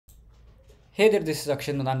Hey there, this is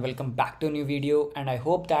Akshay and welcome back to a new video, and I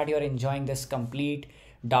hope that you're enjoying this complete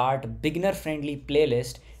Dart beginner friendly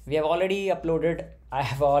playlist. I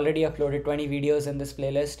have already uploaded 20 videos in this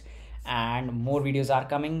playlist and more videos are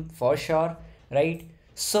coming for sure, right?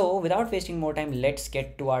 So without wasting more time, let's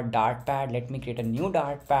get to our Dart pad. Let me create a new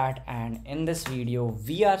Dart pad, and in this video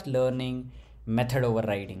we are learning method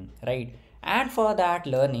overriding, right? And for that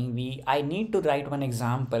learning, I need to write one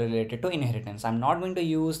example related to inheritance. I'm not going to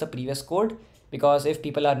use the previous code because if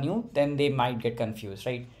people are new, then they might get confused,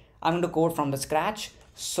 right? I'm going to code from the scratch.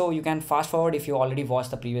 So you can fast forward if you already watched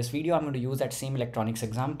the previous video. I'm going to use that same electronics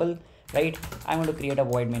example, right? I'm going to create a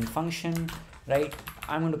void main function, right?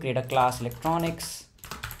 I'm going to create a class electronics,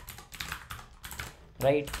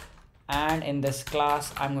 right? And in this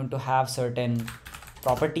class, I'm going to have certain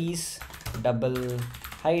properties. Double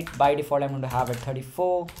height, by default I'm going to have it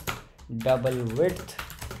 34, double width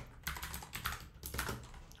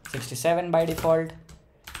 67 by default,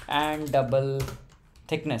 and double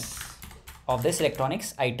thickness of this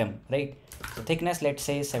electronics item, right? So thickness, let's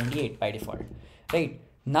say 78 by default, right?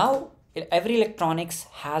 Now every electronics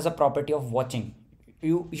has a property of watching.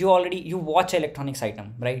 You watch electronics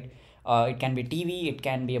item, right? It can be TV, it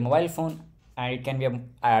can be a mobile phone, and it can be an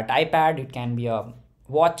iPad, it can be a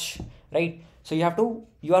watch, right? So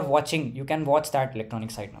you are watching, you can watch that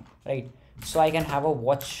electronics item, right? So I can have a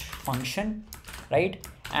watch function, right?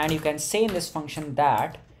 And you can say in this function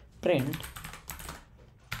that print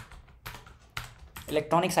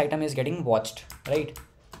electronics item is getting watched, right?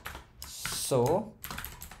 So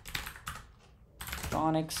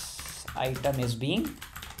electronics item is being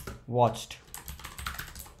watched.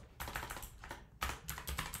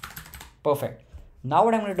 Perfect. Now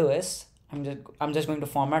what I'm going to do is I'm just going to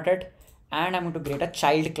format it, and I'm going to create a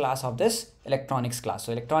child class of this electronics class.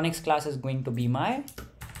 So electronics class is going to be my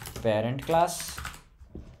parent class,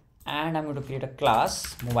 and I'm going to create a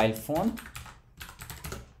class mobile phone,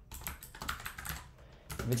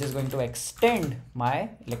 which is going to extend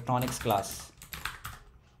my electronics class,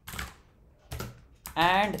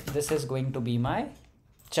 and this is going to be my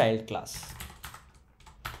child class.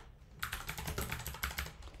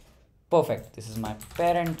 Perfect. This is my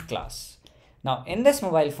parent class. Now in this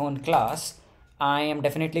mobile phone class, I am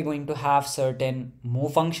definitely going to have certain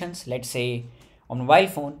move functions. Let's say on mobile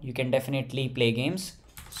phone, you can definitely play games.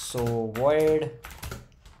 So void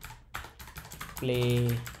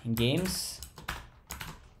play games,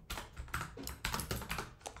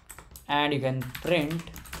 and you can print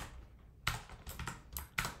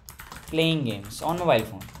playing games on mobile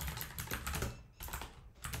phone.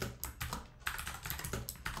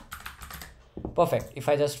 Perfect. If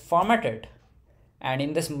I just format it, and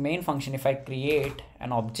in this main function, if I create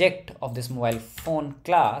an object of this mobile phone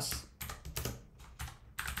class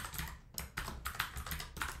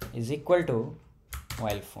is equal to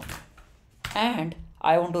mobile phone, and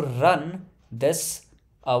I want to run this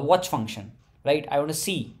watch function, right? I want to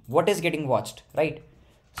see what is getting watched, right?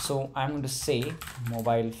 So I'm going to say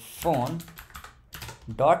mobile phone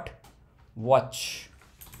dot watch.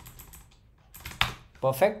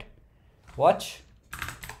 Perfect. Watch.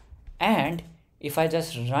 And if I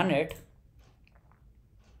just run it,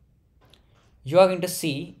 you are going to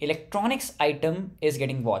see electronics item is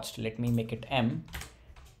getting watched. Let me make it M.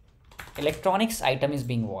 Electronics item is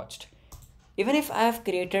being watched. Even if I have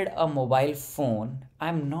created a mobile phone,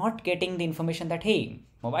 I'm not getting the information that, hey,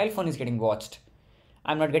 mobile phone is getting watched.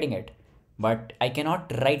 I'm not getting it. But I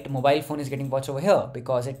cannot write mobile phone is getting watched over here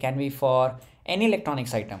because it can be for any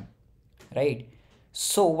electronics item, right?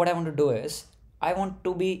 So what I want to do is I want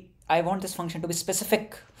this function to be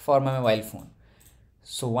specific for my mobile phone.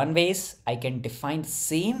 So one way is I can define the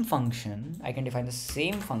same function.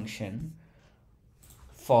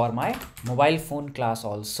 For my mobile phone class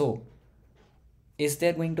also. Is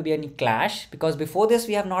there going to be any clash? Because before this,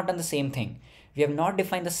 we have not done the same thing. We have not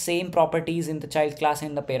defined the same properties in the child class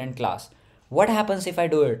and the parent class. What happens if I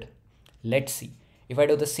do it? Let's see. If I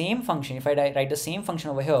do the same function, if I write the same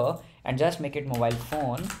function over here and just make it mobile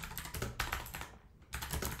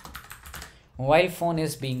phone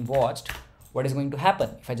is being watched, what is going to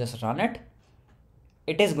happen? If I just run it,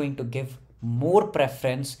 it is going to give more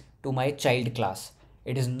preference to my child class.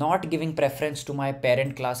 It is not giving preference to my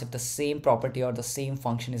parent class if the same property or the same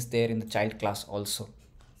function is there in the child class also,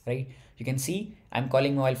 right? You can see I'm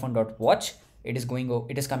calling mobile phone.watch. It is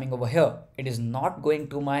coming over here. It is not going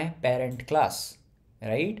to my parent class,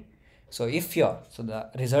 right? So the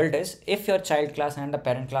result is if your child class and the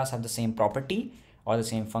parent class have the same property or the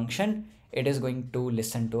same function, it is going to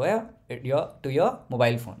listen to your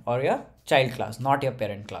mobile phone or your child class, not your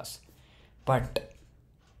parent class. But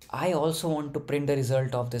I also want to print the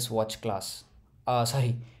result of this watch class.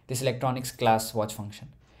 This electronics class watch function.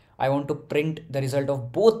 I want to print the result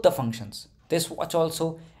of both the functions, this watch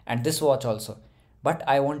also and this watch also. But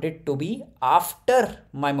I want it to be after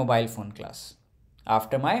my mobile phone class,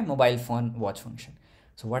 after my mobile phone watch function.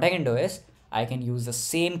 So what I can do is I can use the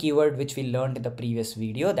same keyword which we learned in the previous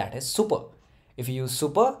video, that is super. If you use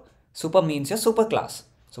super, super means your super class.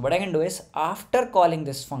 So what I can do is after calling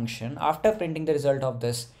this function, after printing the result of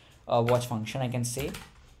this watch function, I can say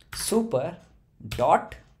super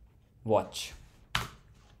dot watch.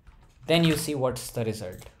 Then you see what's the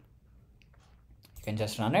result. You can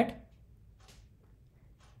just run it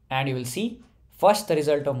and you will see first the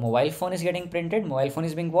result of mobile phone is getting printed, mobile phone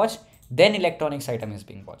is being watched, then electronics item is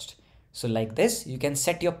being watched. So like this, you can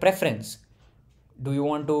set your preference. Do you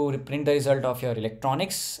want to print the result of your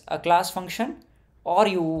electronics class function, or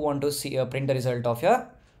you want to see print the result of your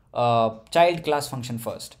child class function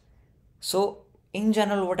first? So in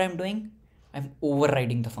general, what I'm doing, I'm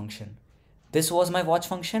overriding the function. This was my watch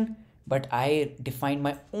function, but I defined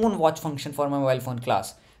my own watch function for my mobile phone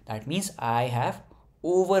class. That means I have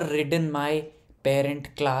overridden my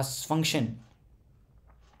parent class function.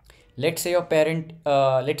 Let's say your parent,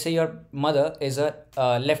 let's say your mother is a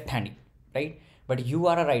left-handy, right? But you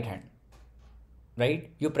are a right hand, right?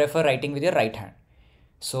 You prefer writing with your right hand.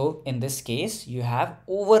 So in this case, you have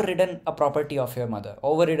overridden a property of your mother,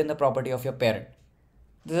 overridden the property of your parent.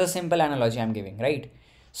 This is a simple analogy I'm giving, right?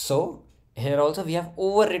 So here also we have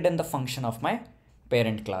overridden the function of my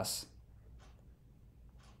parent class.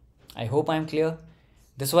 I hope I'm clear.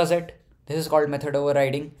 This was it. This is called method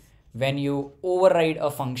overriding. When you override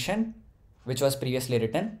a function which was previously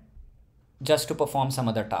written just to perform some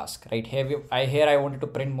other task, right? Here I wanted to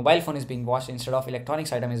print mobile phone is being watched instead of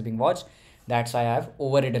electronics item is being watched. That's why I have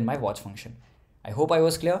overridden my watch function. I hope I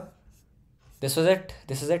was clear. This was it.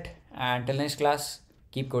 This is it. And till next class,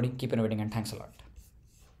 keep coding, keep innovating, and thanks a lot.